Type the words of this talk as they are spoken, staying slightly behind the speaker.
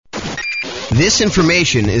This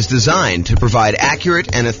information is designed to provide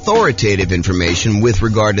accurate and authoritative information with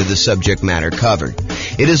regard to the subject matter covered.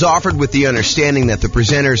 It is offered with the understanding that the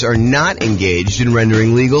presenters are not engaged in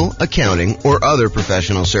rendering legal, accounting, or other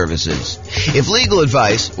professional services. If legal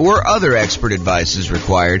advice or other expert advice is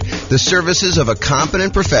required, the services of a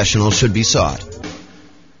competent professional should be sought.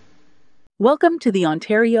 Welcome to the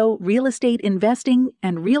Ontario Real Estate Investing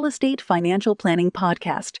and Real Estate Financial Planning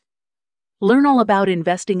Podcast. Learn all about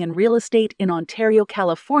investing in real estate in Ontario,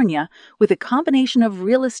 California, with a combination of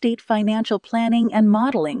real estate financial planning and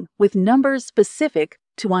modeling with numbers specific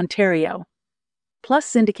to Ontario. Plus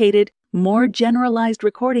syndicated, more generalized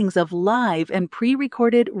recordings of live and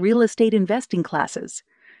pre-recorded real estate investing classes,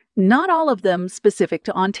 not all of them specific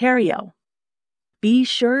to Ontario. Be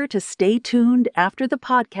sure to stay tuned after the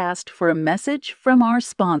podcast for a message from our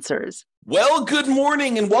sponsors. Well, good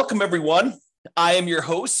morning and welcome, everyone. I am your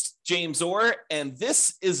host, James Orr, and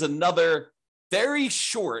this is another very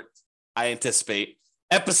short, I anticipate,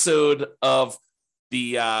 episode of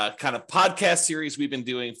the kind of podcast series we've been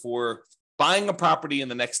doing for buying a property in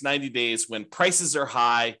the next 90 days when prices are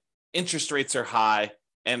high, interest rates are high,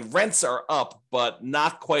 and rents are up, but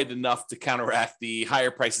not quite enough to counteract the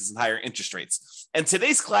higher prices and higher interest rates. And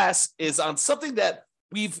today's class is on something that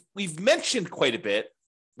we've mentioned quite a bit.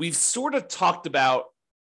 We've sort of talked about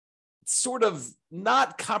sort of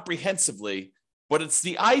not comprehensively, but it's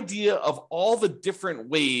the idea of all the different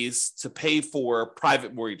ways to pay for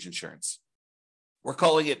private mortgage insurance. We're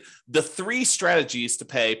calling it the 3 strategies to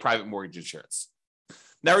pay private mortgage insurance.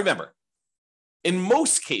 Now, remember, in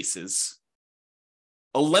most cases,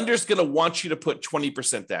 a lender's going to want you to put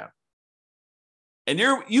 20% down. And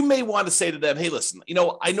you may want to say to them, hey, listen,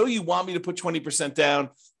 I know you want me to put 20% down.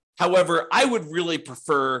 However, I would really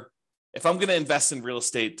prefer, if I'm going to invest in real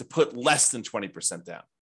estate, to put less than 20% down.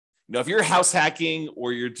 If you're house hacking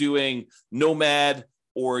or you're doing nomad,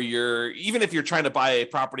 or even if you're trying to buy a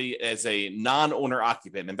property as a non-owner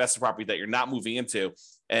occupant, investment property that you're not moving into,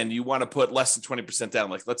 and you want to put less than 20% down,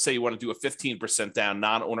 like let's say you want to do a 15% down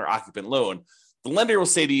non-owner occupant loan, the lender will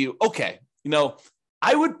say to you, okay,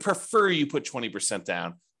 I would prefer you put 20%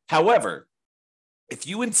 down. However, if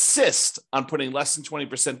you insist on putting less than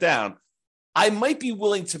 20% down, I might be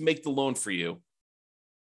willing to make the loan for you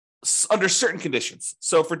under certain conditions.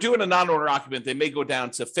 So if we're doing a non-owner occupant, they may go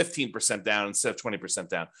down to 15% down instead of 20%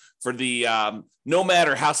 down. For the nomad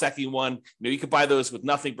or house hacking one, you could buy those with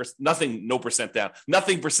nothing, no percent down,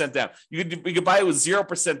 nothing percent down. You could buy it with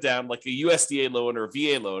 0% down, like a USDA loan or a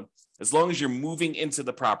VA loan, as long as you're moving into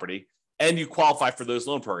the property and you qualify for those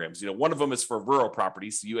loan programs. One of them is for rural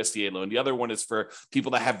properties, the USDA loan. The other one is for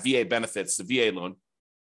people that have VA benefits, the VA loan.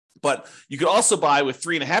 But you could also buy with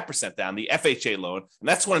 3.5% down, the FHA loan. And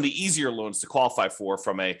that's one of the easier loans to qualify for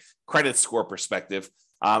from a credit score perspective.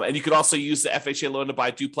 And you could also use the FHA loan to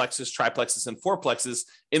buy duplexes, triplexes, and fourplexes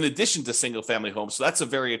in addition to single family homes. So that's a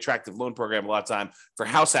very attractive loan program a lot of time for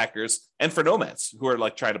house hackers and for nomads who are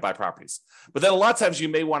trying to buy properties. But then a lot of times you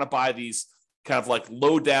may want to buy these kind of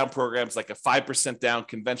low down programs, like a 5% down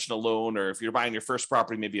conventional loan, or if you're buying your first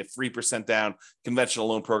property, maybe a 3% down conventional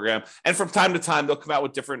loan program. And from time to time, they'll come out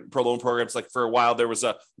with different loan programs. Like for a while, there was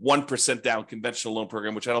a 1% down conventional loan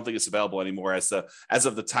program, which I don't think is available anymore as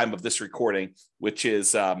of the time of this recording, which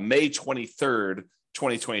is May 23rd,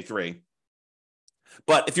 2023.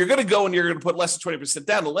 But if you're going to go and you're going to put less than 20%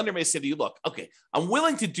 down, the lender may say to you, look, okay, I'm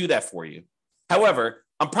willing to do that for you. However,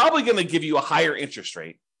 I'm probably going to give you a higher interest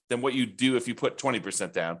rate than what you do if you put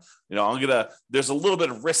 20% down. There's a little bit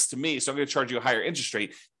of risk to me, so I'm going to charge you a higher interest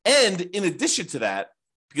rate. And in addition to that,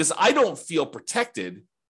 because I don't feel protected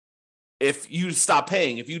if you stop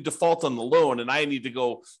paying, if you default on the loan and I need to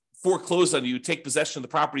go foreclose on you, take possession of the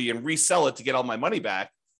property and resell it to get all my money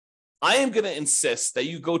back, I am going to insist that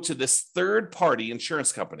you go to this third-party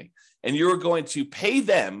insurance company and you're going to pay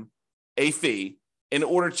them a fee in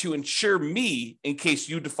order to insure me in case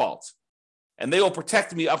you default. And they will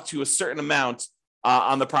protect me up to a certain amount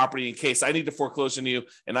on the property in case I need to foreclose on you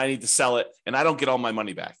and I need to sell it and I don't get all my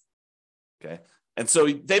money back. Okay. And so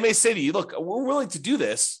they may say to you, look, we're willing to do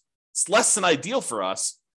this. It's less than ideal for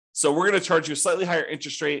us. So we're going to charge you a slightly higher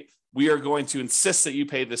interest rate. We are going to insist that you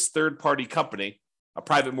pay this third-party company, a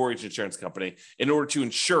private mortgage insurance company, in order to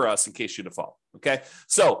insure us in case you default. Okay.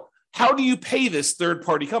 So how do you pay this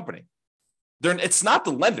third-party company? It's not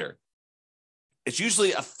the lender. It's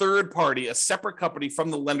usually a third party, a separate company from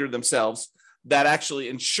the lender themselves that actually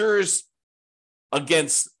insures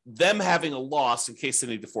against them having a loss in case they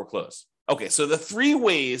need to foreclose. Okay, so the 3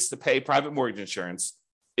 ways to pay private mortgage insurance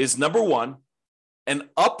is, number 1, an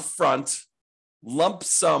upfront lump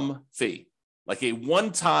sum fee, like a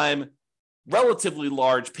one-time, relatively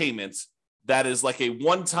large payment that is like a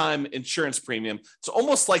one-time insurance premium. It's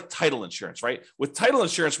almost like title insurance, right? With title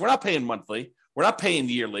insurance, we're not paying monthly. We're not paying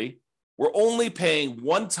yearly. We're only paying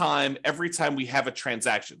one time every time we have a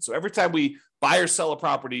transaction. So every time we buy or sell a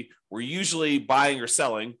property, we're usually buying or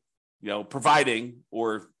selling, providing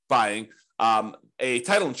or buying a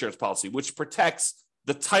title insurance policy, which protects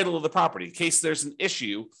the title of the property in case there's an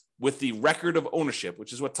issue with the record of ownership,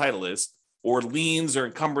 which is what title is, or liens or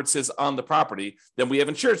encumbrances on the property, then we have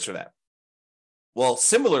insurance for that. Well,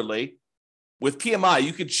 similarly, with PMI,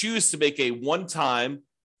 you could choose to make a one-time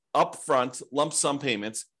upfront lump sum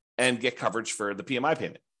payment and get coverage for the PMI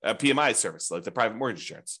payment, PMI service, like the private mortgage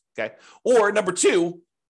insurance, okay? Or number two,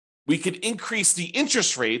 we could increase the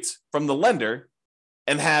interest rate from the lender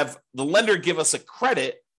and have the lender give us a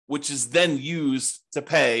credit, which is then used to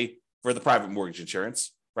pay for the private mortgage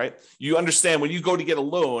insurance, right? You understand when you go to get a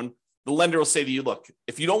loan, the lender will say to you, look,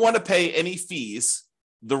 if you don't want to pay any fees,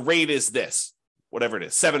 the rate is this, whatever it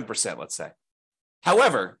is, 7%, let's say.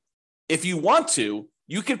 However, if you want to,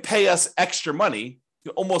 you could pay us extra money.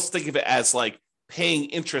 You almost think of it as like paying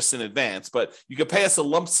interest in advance, but you could pay us a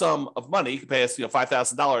lump sum of money. You could pay us,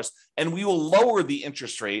 $5,000, and we will lower the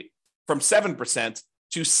interest rate from 7%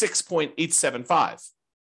 to 6.875.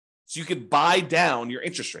 So you could buy down your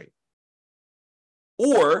interest rate.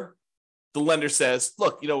 Or the lender says,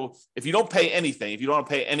 look, if you don't pay anything, if you don't want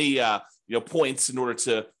to pay any points in order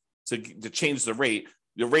to change the rate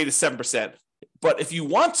is 7%. But if you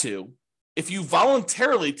want to, if you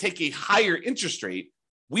voluntarily take a higher interest rate,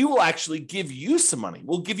 we will actually give you some money.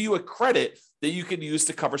 We'll give you a credit that you can use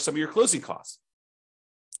to cover some of your closing costs.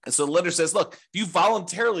 And so the lender says, look, if you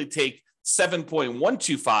voluntarily take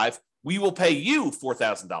 7.125, we will pay you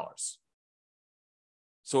 $4,000.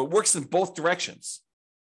 So it works in both directions.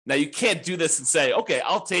 Now, you can't do this and say, okay,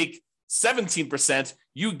 I'll take 17%,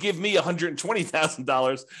 you give me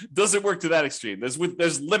 $120,000. Doesn't work to that extreme.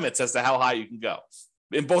 There's limits as to how high you can go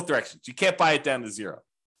in both directions. You can't buy it down to zero,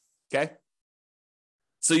 okay?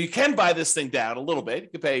 So you can buy this thing down a little bit. You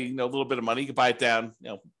can pay, a little bit of money. You can buy it down,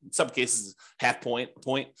 in some cases, half point, a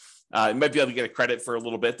point. You might be able to get a credit for a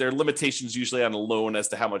little bit. There are limitations usually on a loan as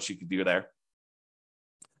to how much you can do there.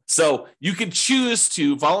 So you can choose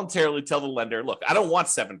to voluntarily tell the lender, look, I don't want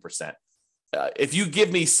 7%. If you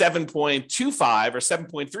give me 7.25 or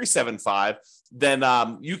 7.375,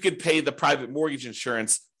 then you could pay the private mortgage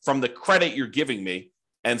insurance from the credit you're giving me.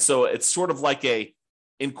 And so it's sort of like a,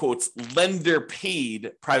 in quotes, lender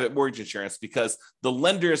paid private mortgage insurance because the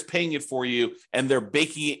lender is paying it for you and they're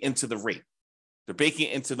baking it into the rate. They're baking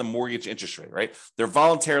it into the mortgage interest rate, right? You're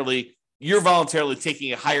voluntarily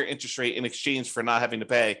taking a higher interest rate in exchange for not having to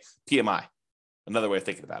pay PMI. Another way of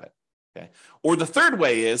thinking about it. Okay. Or the third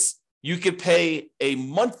way is you could pay a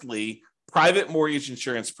monthly private mortgage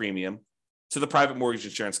insurance premium to the private mortgage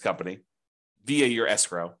insurance company via your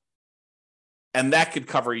escrow, and that could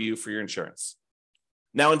cover you for your insurance.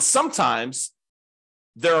 Now, and sometimes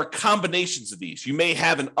there are combinations of these. You may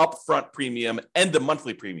have an upfront premium and a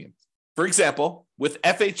monthly premium. For example, with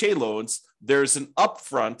FHA loans, there's an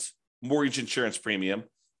upfront mortgage insurance premium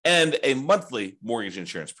and a monthly mortgage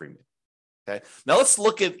insurance premium. Okay. Now let's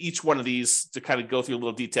look at each one of these to kind of go through a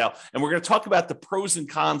little detail. And we're going to talk about the pros and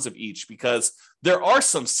cons of each because there are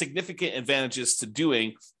some significant advantages to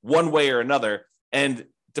doing one way or another. And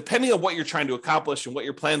depending on what you're trying to accomplish and what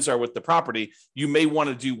your plans are with the property, you may want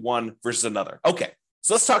to do one versus another. Okay.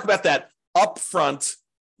 So let's talk about that upfront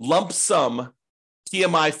lump sum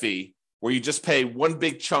PMI fee where you just pay one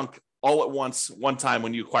big chunk all at once, one time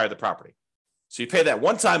when you acquire the property. So you pay that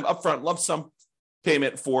one time upfront lump sum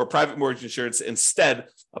payment for private mortgage insurance instead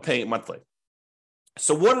of paying it monthly.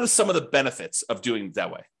 So what are some of the benefits of doing it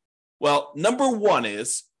that way? Well, number one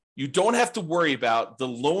is you don't have to worry about the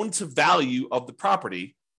loan to value of the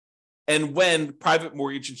property and when private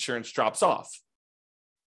mortgage insurance drops off.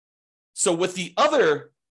 So with the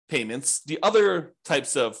other payments, the other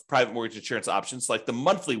types of private mortgage insurance options, like the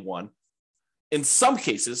monthly one, in some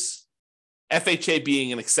cases, FHA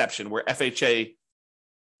being an exception, where FHA,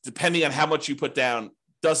 depending on how much you put down,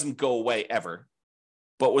 doesn't go away ever.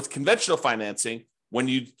 But with conventional financing, when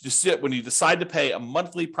you decide to pay a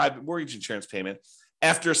monthly private mortgage insurance payment,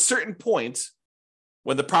 after a certain point,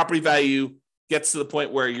 when the property value gets to the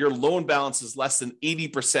point where your loan balance is less than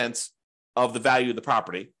 80% of the value of the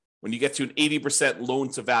property, when you get to an 80% loan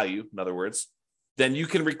to value, in other words, then you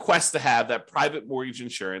can request to have that private mortgage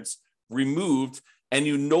insurance removed and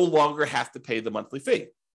you no longer have to pay the monthly fee.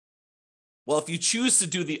 Well, if you choose to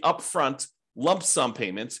do the upfront lump sum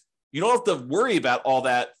payment, you don't have to worry about all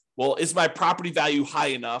that. Well, is my property value high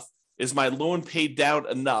enough? Is my loan paid down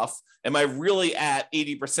enough? Am I really at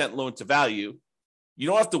 80% loan to value? You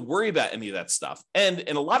don't have to worry about any of that stuff. And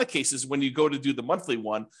in a lot of cases, when you go to do the monthly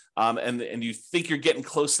one and you think you're getting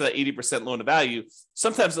close to that 80% loan to value,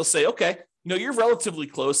 sometimes they'll say, okay, you're relatively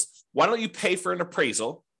close. Why don't you pay for an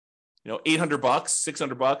appraisal? $800,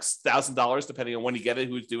 $600, $1,000, depending on when you get it,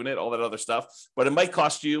 who's doing it, all that other stuff. But it might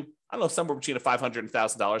cost you, I don't know, somewhere between $500 and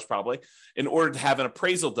 $1,000 probably, in order to have an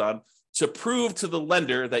appraisal done to prove to the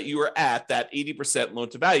lender that you are at that 80% loan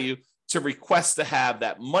to value to request to have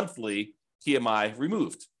that monthly PMI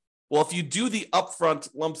removed. Well, if you do the upfront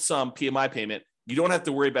lump sum PMI payment, you don't have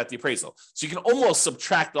to worry about the appraisal. So you can almost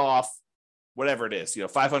subtract off whatever it is,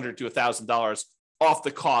 $500 to $1,000 off the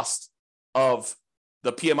cost of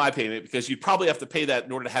the PMI payment, because you'd probably have to pay that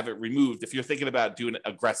in order to have it removed if you're thinking about doing it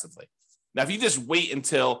aggressively. Now, if you just wait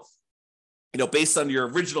until, based on your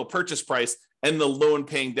original purchase price and the loan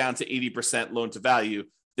paying down to 80% loan to value,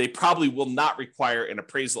 they probably will not require an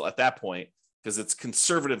appraisal at that point, because it's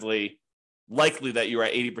conservatively likely that you're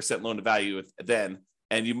at 80% loan to value then,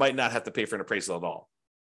 and you might not have to pay for an appraisal at all.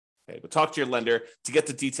 Okay, but talk to your lender to get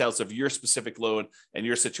the details of your specific loan and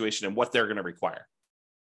your situation and what they're going to require.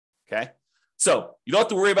 Okay. So you don't have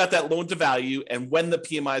to worry about that loan to value and when the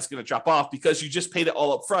PMI is going to drop off, because you just paid it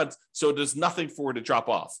all up front. So there's nothing for it to drop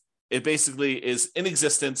off. It basically is in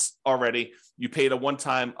existence already. You paid a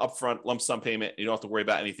one-time upfront lump sum payment. You don't have to worry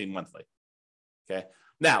about anything monthly. Okay.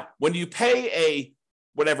 Now, when you pay a,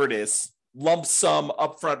 whatever it is, lump sum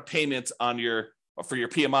upfront payment for your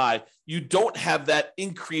PMI, you don't have that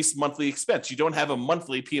increased monthly expense. You don't have a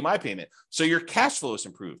monthly PMI payment. So your cash flow is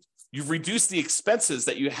improved. You've reduced the expenses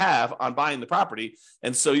that you have on buying the property.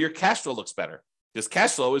 And so your cash flow looks better, because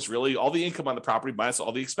cash flow is really all the income on the property minus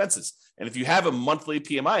all the expenses. And if you have a monthly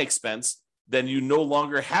PMI expense, then you no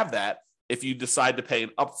longer have that if you decide to pay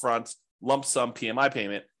an upfront lump sum PMI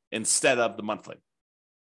payment instead of the monthly.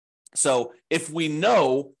 So if we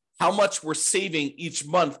know how much we're saving each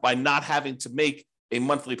month by not having to make a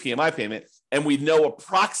monthly PMI payment, and we know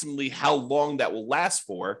approximately how long that will last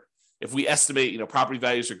for, if we estimate, property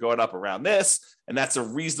values are going up around this, and that's a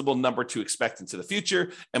reasonable number to expect into the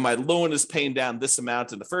future, and my loan is paying down this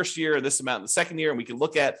amount in the first year and this amount in the second year, and we can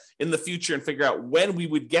look at in the future and figure out when we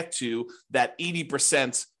would get to that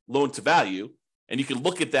 80% loan to value. And you can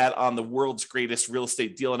look at that on the world's greatest real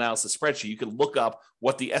estate deal analysis spreadsheet. You can look up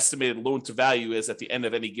what the estimated loan to value is at the end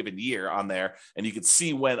of any given year on there, and you can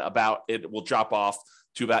see when about it will drop off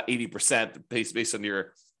to about 80% based on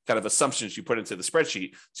your kind of assumptions you put into the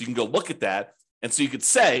spreadsheet. So you can go look at that. And so you could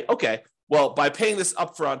say, okay, well, by paying this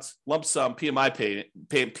upfront lump sum PMI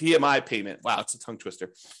payment, wow, it's a tongue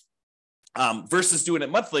twister, versus doing it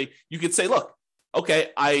monthly, you could say, look, okay,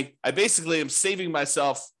 I basically am saving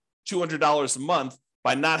myself $200 a month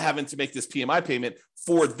by not having to make this PMI payment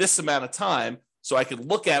for this amount of time. So I could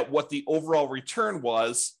look at what the overall return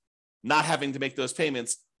was, not having to make those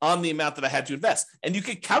payments on the amount that I had to invest. And you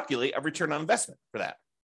could calculate a return on investment for that.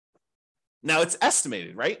 Now it's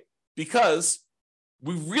estimated, right? Because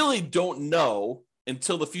we really don't know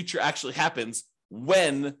until the future actually happens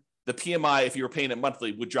when the PMI, if you were paying it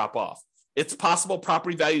monthly, would drop off. It's possible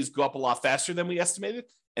property values go up a lot faster than we estimated,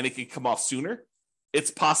 and it could come off sooner. It's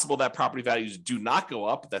possible that property values do not go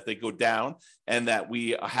up, that they go down, and that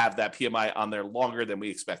we have that PMI on there longer than we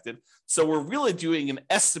expected. So we're really doing an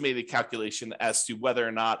estimated calculation as to whether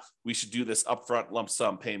or not we should do this upfront lump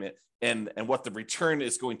sum payment and what the return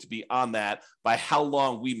is going to be on that by how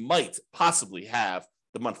long we might possibly have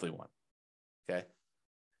the monthly one. Okay.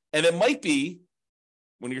 And it might be,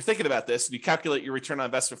 when you're thinking about this, you calculate your return on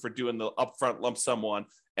investment for doing the upfront lump sum one,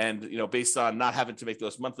 and based on not having to make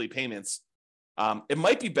those monthly payments, it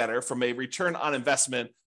might be better from a return on investment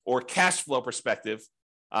or cash flow perspective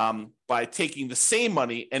by taking the same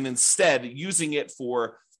money and instead using it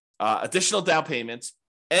for additional down payments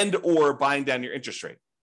and or buying down your interest rate.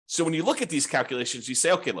 So when you look at these calculations, you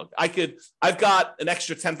say, okay, look, I've got an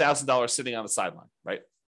extra $10,000 sitting on the sideline, right?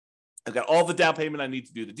 I've got all the down payment I need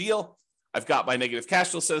to do the deal. I've got my negative cash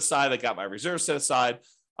flow set aside. I got my reserves set aside.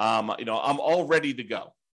 I'm all ready to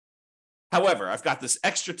go. However, I've got this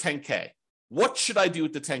extra 10K. What should I do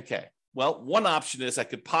with the 10K? Well, one option is I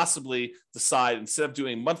could possibly decide, instead of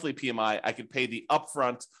doing monthly PMI, I could pay the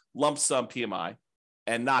upfront lump sum PMI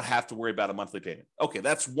and not have to worry about a monthly payment. Okay,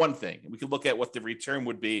 that's one thing. We could look at what the return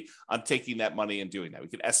would be on taking that money and doing that. We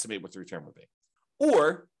could estimate what the return would be.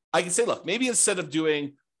 Or I could say, look, maybe instead of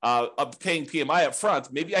doing paying PMI up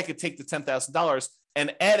front, maybe I could take the $10,000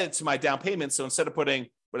 and add it to my down payment. So instead of putting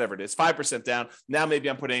whatever it is, 5% down, now maybe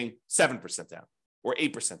I'm putting 7% down or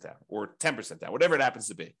 8% down or 10% down, whatever it happens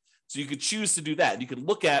to be. So you could choose to do that. You could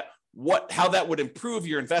look at how that would improve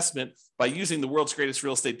your investment by using the world's greatest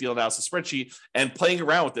real estate deal analysis spreadsheet and playing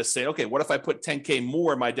around with this, saying, okay, what if I put 10K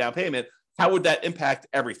more in my down payment? How would that impact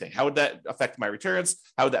everything? How would that affect my returns?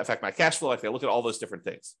 How would that affect my cash flow? I can look at all those different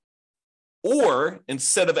things. Or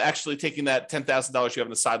instead of actually taking that $10,000 you have on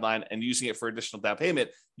the sideline and using it for additional down payment,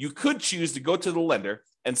 you could choose to go to the lender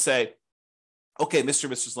and say, okay, Mr.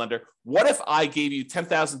 and Mrs. Lender, what if I gave you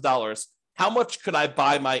 $10,000? How much could I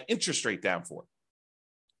buy my interest rate down for?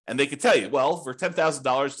 And they could tell you, well, for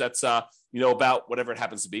 $10,000, that's about whatever it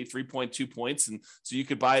happens to be, 3.2 points. And so you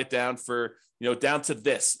could buy it down for, down to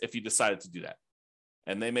this if you decided to do that.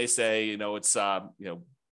 And they may say, it's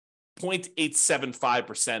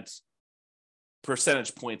 0.875%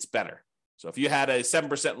 percentage points better. So if you had a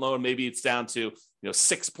 7% loan, maybe it's down to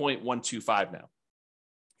 6.125 now.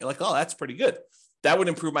 You're like, oh, that's pretty good. That would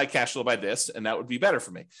improve my cash flow by this, and that would be better for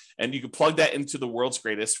me. And you could plug that into the world's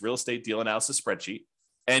greatest real estate deal analysis spreadsheet,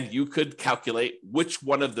 and you could calculate which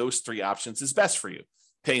one of those three options is best for you.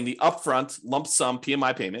 Paying the upfront lump sum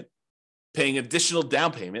PMI payment, paying additional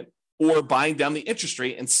down payment, or buying down the interest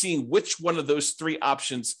rate and seeing which one of those three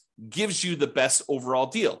options gives you the best overall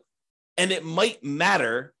deal. And it might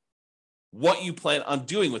matter what you plan on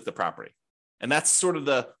doing with the property. And that's sort of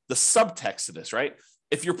the subtext of this, right?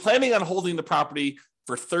 If you're planning on holding the property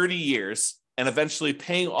for 30 years and eventually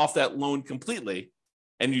paying off that loan completely,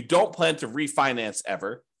 and you don't plan to refinance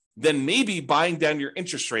ever, then maybe buying down your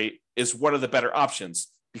interest rate is one of the better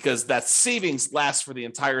options because that savings lasts for the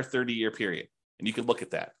entire 30-year period. And you can look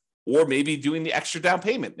at that. Or maybe doing the extra down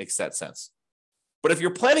payment makes that sense. But if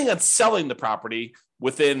you're planning on selling the property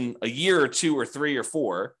within a year or two or three or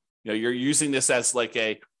four, you're using this as like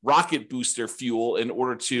a rocket booster fuel in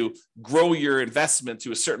order to grow your investment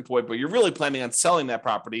to a certain point, but you're really planning on selling that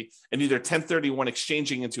property and either 1031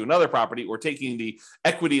 exchanging into another property or taking the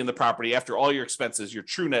equity in the property after all your expenses, your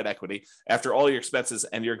true net equity, after all your expenses,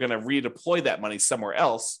 and you're going to redeploy that money somewhere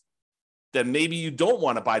else, then maybe you don't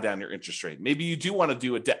want to buy down your interest rate. Maybe you do want to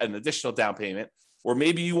do an additional down payment, or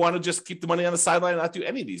maybe you want to just keep the money on the sideline and not do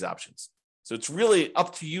any of these options. So it's really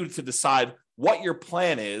up to you to decide what your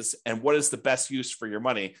plan is and what is the best use for your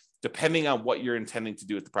money, depending on what you're intending to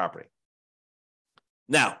do with the property.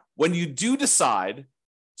 Now, when you do decide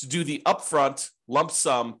to do the upfront lump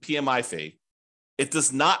sum PMI fee, it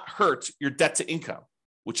does not hurt your debt to income,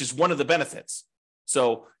 which is one of the benefits.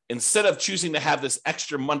 So instead of choosing to have this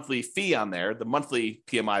extra monthly fee on there, the monthly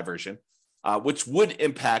PMI version, which would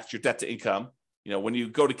impact your debt to income, when you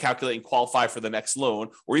go to calculate and qualify for the next loan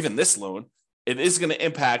or even this loan, it is going to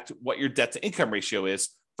impact what your debt to income ratio is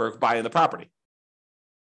for buying the property.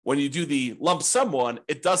 When you do the lump sum one,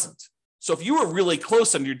 it doesn't. So if you were really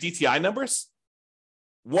close on your DTI numbers,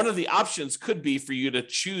 one of the options could be for you to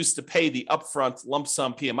choose to pay the upfront lump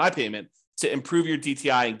sum PMI payment to improve your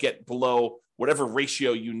DTI and get below whatever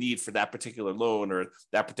ratio you need for that particular loan or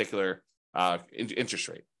that particular interest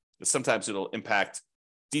rate. Because sometimes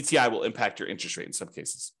DTI will impact your interest rate in some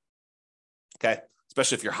cases. Okay.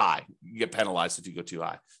 Especially if you're high, you get penalized if you go too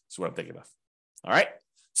high. That's what I'm thinking of. All right.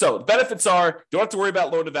 So the benefits are don't have to worry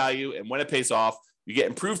about loan to value. And when it pays off, you get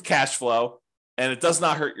improved cash flow and it does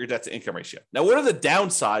not hurt your debt to income ratio. Now, what are the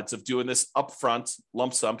downsides of doing this upfront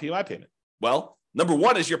lump sum PMI payment? Well, number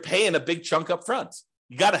one is you're paying a big chunk up front.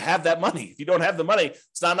 You got to have that money. If you don't have the money,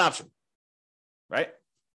 it's not an option. Right.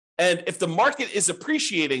 And if the market is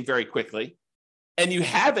appreciating very quickly and you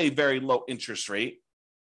have a very low interest rate,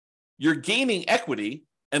 you're gaining equity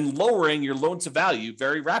and lowering your loan to value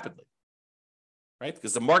very rapidly, right?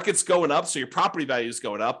 Because the market's going up, so your property value is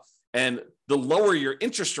going up, and the lower your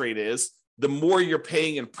interest rate is, the more you're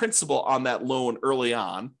paying in principal on that loan early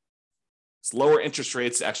on. So lower interest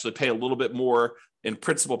rates actually pay a little bit more in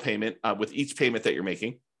principal payment with each payment that you're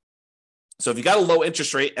making. So if you got a low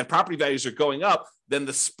interest rate and property values are going up, then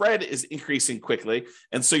the spread is increasing quickly.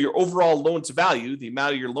 And so your overall loan to value, the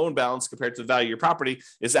amount of your loan balance compared to the value of your property,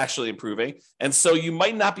 is actually improving. And so you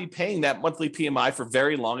might not be paying that monthly PMI for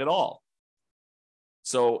very long at all.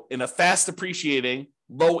 So in a fast appreciating,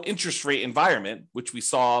 low interest rate environment, which we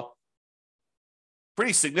saw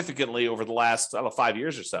pretty significantly over the last, 5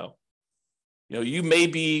 years or so, you may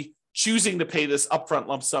be choosing to pay this upfront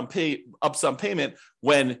lump sum payment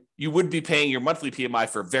when you would be paying your monthly PMI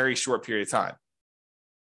for a very short period of time.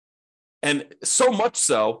 And so much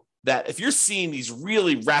so that if you're seeing these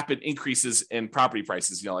really rapid increases in property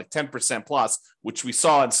prices, like 10% plus, which we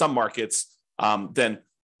saw in some markets, then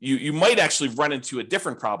you might actually run into a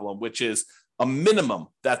different problem, which is a minimum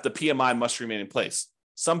that the PMI must remain in place.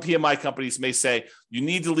 Some PMI companies may say you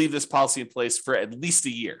need to leave this policy in place for at least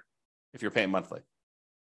a year if you're paying monthly.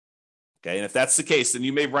 Okay, and if that's the case, then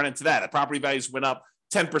you may run into that. If property values went up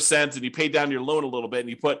 10% and you pay down your loan a little bit and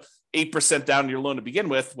you put 8% down your loan to begin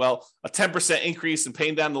with, well, a 10% increase in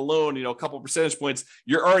paying down the loan, a couple of percentage points,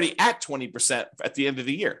 you're already at 20% at the end of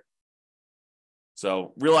the year.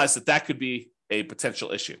 So realize that could be a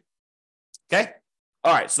potential issue. Okay.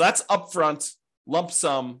 All right. So that's upfront lump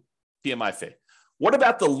sum PMI fee. What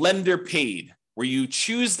about the lender paid, where you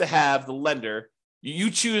choose to have the lender,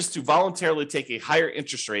 you choose to voluntarily take a higher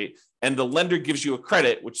interest rate and the lender gives you a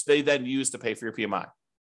credit, which they then use to pay for your PMI?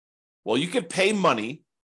 Well, you could pay money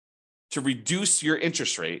to reduce your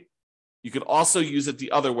interest rate. You could also use it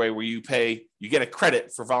the other way, where you get a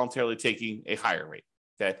credit for voluntarily taking a higher rate.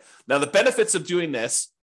 Okay. Now, the benefits of doing this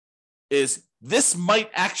is this might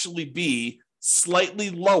actually be slightly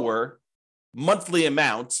lower monthly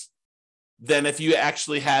amount than if you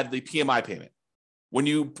actually had the PMI payment. When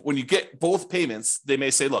you get both payments, they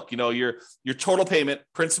may say, look, your total payment,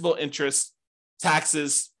 principal, interest,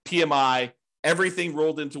 taxes, PMI, everything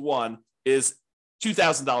rolled into one is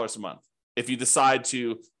 $2,000 a month if you decide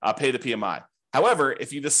to pay the PMI. However,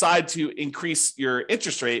 if you decide to increase your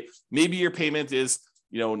interest rate, maybe your payment is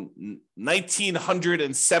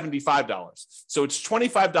 $1,975. So it's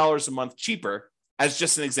 $25 a month cheaper, as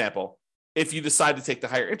just an example, if you decide to take the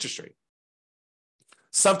higher interest rate.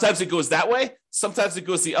 Sometimes it goes that way. Sometimes it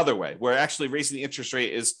goes the other way, where actually raising the interest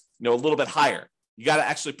rate is a little bit higher. You got to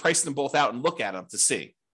actually price them both out and look at them to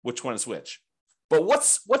see which one is which. But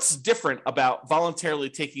what's different about voluntarily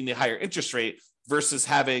taking the higher interest rate versus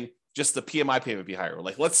having just the PMI payment be higher?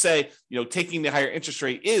 Like, let's say, taking the higher interest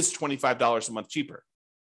rate is $25 a month cheaper.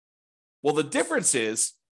 Well, the difference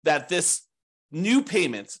is that this new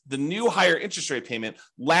payment, the new higher interest rate payment,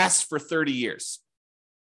 lasts for 30 years.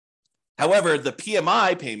 However, the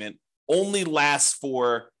PMI payment only lasts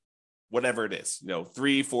for whatever it is,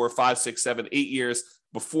 3, 4, 5, 6, 7, 8 years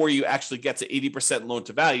before you actually get to 80% loan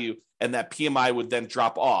to value. And that PMI would then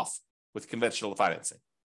drop off with conventional financing.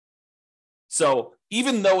 So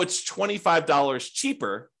even though it's $25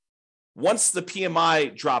 cheaper, once the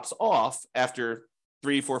PMI drops off after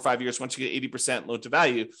 3, 4, 5 years, once you get 80% loan to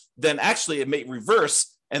value, then actually it may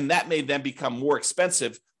reverse, and that may then become more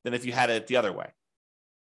expensive than if you had it the other way.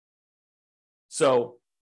 So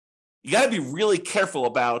you got to be really careful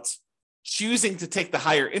about choosing to take the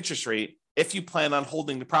higher interest rate if you plan on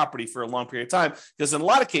holding the property for a long period of time, because in a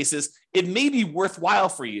lot of cases, it may be worthwhile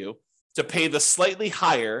for you to pay the slightly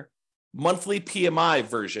higher monthly PMI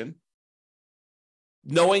version,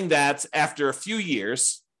 knowing that after a few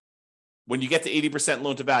years, when you get to 80%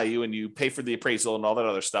 loan to value and you pay for the appraisal and all that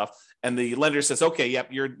other stuff, and the lender says, okay, yep,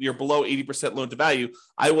 you're below 80% loan to value,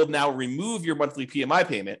 I will now remove your monthly PMI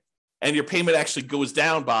payment, and your payment actually goes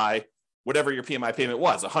down by whatever your PMI payment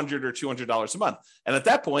was, $100 or $200 a month. And at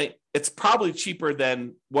that point, it's probably cheaper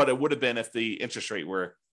than what it would have been if the interest rate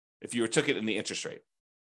if you took it in the interest rate.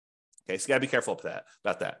 Okay, so you got to be careful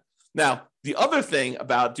about that. Now, the other thing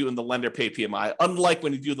about doing the lender pay PMI, unlike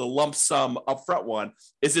when you do the lump sum upfront one,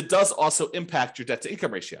 is it does also impact your debt to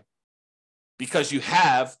income ratio because you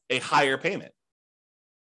have a higher payment.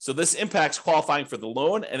 So this impacts qualifying for the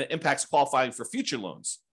loan, and it impacts qualifying for future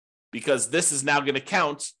loans, because this is now going to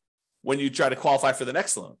count when you try to qualify for the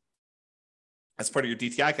next loan as part of your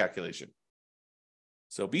DTI calculation.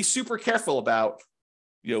 So be super careful about,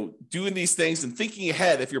 doing these things and thinking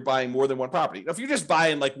ahead if you're buying more than one property. If you're just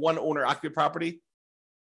buying like one owner occupied property,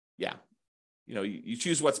 yeah, you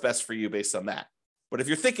choose what's best for you based on that. But if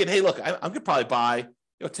you're thinking, hey, look, I'm going to probably buy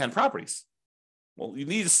 10 properties. Well, you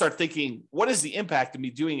need to start thinking, what is the impact of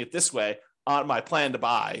me doing it this way on my plan to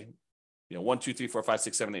buy 1, 2, 3, 4, 5,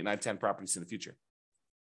 6, 7, 8, 9, 10 properties in the future?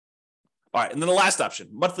 All right. And then the last option,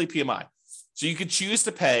 monthly PMI. So you could choose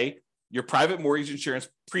to pay your private mortgage insurance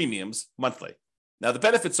premiums monthly. Now, the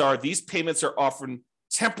benefits are these payments are often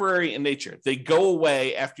temporary in nature. They go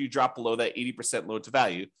away after you drop below that 80% loan to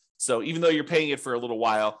value. So even though you're paying it for a little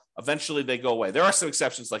while, eventually they go away. There are some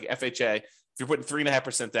exceptions like FHA. If you're putting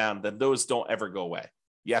 3.5% down, then those don't ever go away.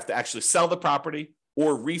 You have to actually sell the property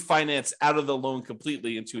or refinance out of the loan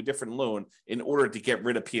completely into a different loan in order to get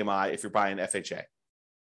rid of PMI if you're buying FHA.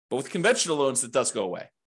 But with conventional loans, it does go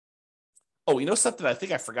away. Oh, something I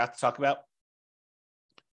think I forgot to talk about?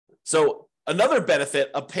 So another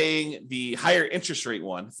benefit of paying the higher interest rate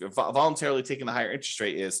one, if you're voluntarily taking the higher interest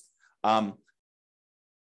rate, is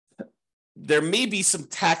there may be some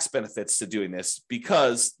tax benefits to doing this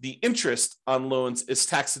because the interest on loans is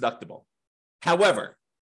tax deductible. However,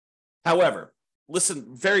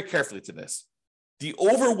 listen very carefully to this. The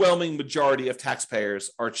overwhelming majority of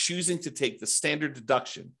taxpayers are choosing to take the standard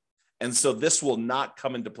deduction, and so this will not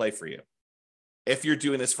come into play for you if you're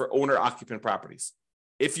doing this for owner-occupant properties.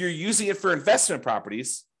 If you're using it for investment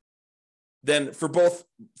properties, then for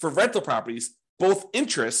rental properties, both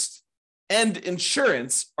interest and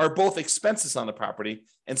insurance are both expenses on the property.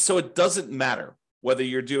 And so it doesn't matter whether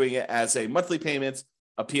you're doing it as a monthly payment,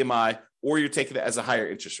 a PMI, or you're taking it as a higher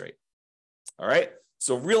interest rate. All right.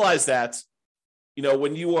 So realize that,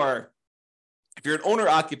 if you're an owner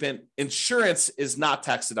occupant, insurance is not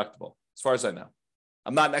tax deductible, as far as I know.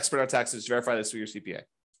 I'm not an expert on taxes. Verify this with your CPA.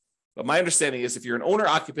 But my understanding is if you're an owner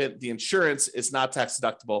occupant, the insurance is not tax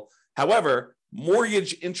deductible. However,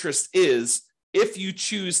 mortgage interest is if you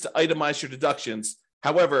choose to itemize your deductions.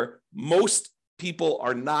 However, most people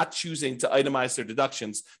are not choosing to itemize their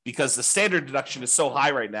deductions because the standard deduction is so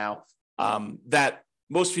high right now that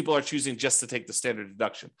most people are choosing just to take the standard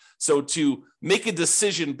deduction. So to make a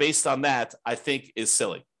decision based on that, I think is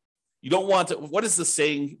silly. You don't want to, what is the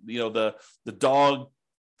saying? The dog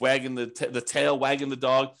wagging the tail wagging the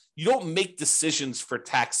dog. You don't make decisions for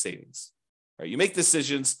tax savings, right? You make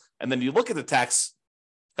decisions and then you look at the tax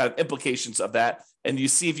kind of implications of that and you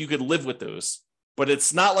see if you could live with those. But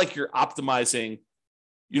it's not like you're optimizing.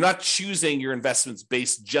 You're not choosing your investments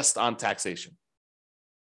based just on taxation.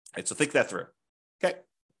 All right, so think that through. Okay.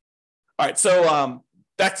 All right. So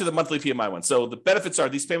back to the monthly PMI one. So the benefits are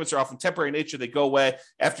these payments are often temporary in nature. They go away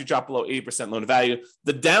after you drop below 80% loan to value.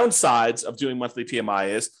 The downsides of doing monthly PMI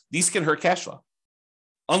is these can hurt cash flow.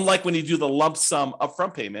 Unlike when you do the lump sum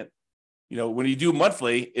upfront payment, when you do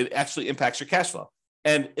monthly, it actually impacts your cash flow.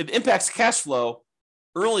 And it impacts cash flow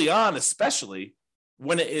early on, especially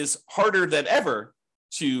when it is harder than ever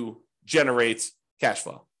to generate cash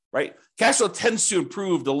flow, right? Cash flow tends to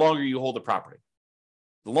improve the longer you hold a property.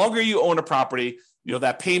 The longer you own a property,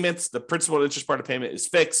 that payment, the principal and interest part of payment is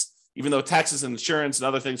fixed, even though taxes and insurance and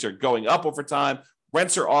other things are going up over time.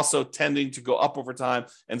 Rents are also tending to go up over time.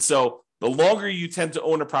 And so the longer you tend to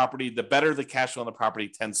own a property, the better the cash flow on the property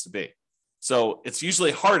tends to be. So it's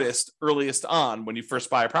usually hardest earliest on when you first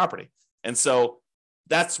buy a property. And so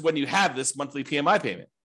that's when you have this monthly PMI payment,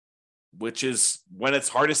 which is when it's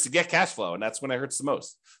hardest to get cash flow. And that's when it hurts the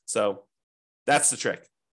most. So that's the trick.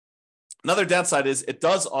 Another downside is it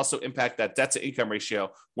does also impact that debt to income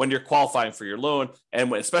ratio when you're qualifying for your loan,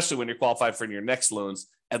 and especially when you're qualifying for your next loans,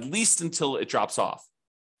 at least until it drops off.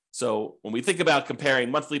 So when we think about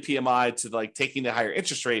comparing monthly PMI to like taking the higher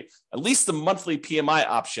interest rate, at least the monthly PMI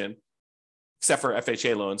option, except for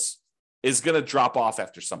FHA loans, is going to drop off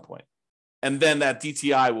after some point. And then that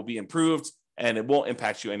DTI will be improved and it won't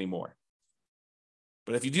impact you anymore.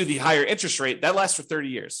 But if you do the higher interest rate, that lasts for 30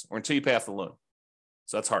 years or until you pay off the loan.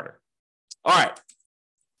 So that's harder. All right.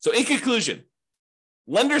 So in conclusion,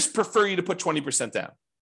 lenders prefer you to put 20% down.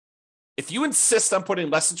 If you insist on putting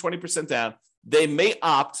less than 20% down, they may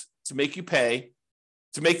opt to make you pay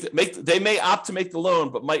they may opt to make the loan,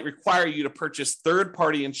 but might require you to purchase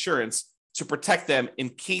third-party insurance to protect them in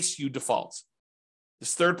case you default.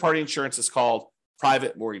 This third-party insurance is called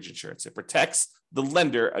private mortgage insurance. It protects the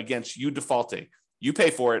lender against you defaulting. You pay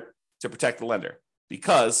for it to protect the lender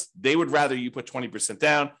because they would rather you put 20%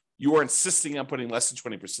 down. You are insisting on putting less than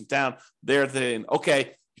 20% down. They're saying,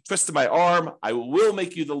 okay, you twisted my arm. I will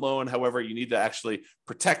make you the loan. However, you need to actually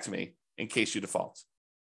protect me in case you default.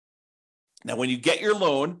 Now, when you get your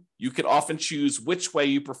loan, you can often choose which way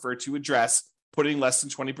you prefer to address putting less than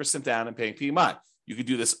 20% down and paying PMI. You could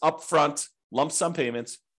do this upfront lump sum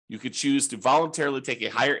payments. You could choose to voluntarily take a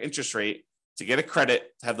higher interest rate to get a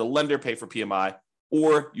credit to have the lender pay for PMI,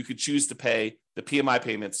 or you could choose to pay the PMI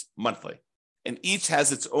payments monthly. And each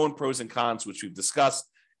has its own pros and cons, which we've discussed.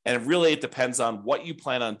 And really, it depends on what you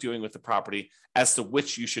plan on doing with the property as to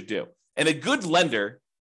which you should do. And a good lender,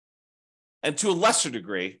 and to a lesser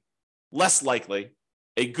degree, less likely,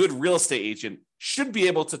 a good real estate agent should be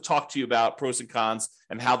able to talk to you about pros and cons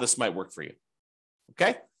and how this might work for you.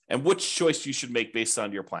 Okay? And which choice you should make based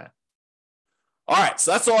on your plan. All right,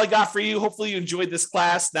 so that's all I got for you. Hopefully you enjoyed this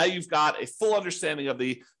class. Now you've got a full understanding of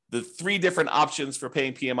the three different options for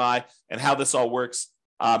paying PMI and how this all works.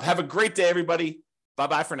 Have a great day, everybody.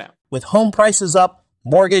 Bye-bye for now. With home prices up,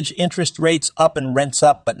 mortgage interest rates up, and rents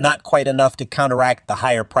up, but not quite enough to counteract the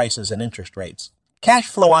higher prices and interest rates, cash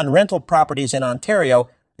flow on rental properties in Ontario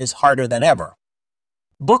is harder than ever.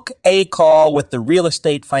 Book a call with the Real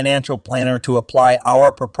Estate Financial Planner to apply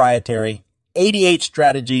our proprietary 88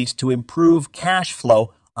 strategies to improve cash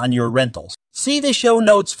flow on your rentals. See the show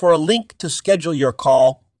notes for a link to schedule your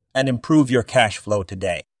call and improve your cash flow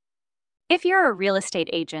today. If you're a real estate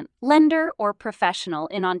agent, lender, or professional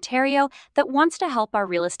in Ontario that wants to help our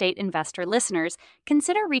real estate investor listeners,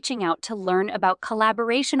 consider reaching out to learn about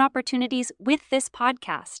collaboration opportunities with this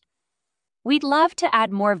podcast. We'd love to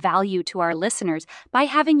add more value to our listeners by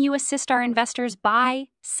having you assist our investors buy,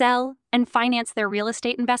 sell, and finance their real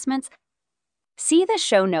estate investments See the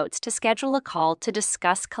show notes to schedule a call to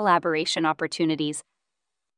discuss collaboration opportunities.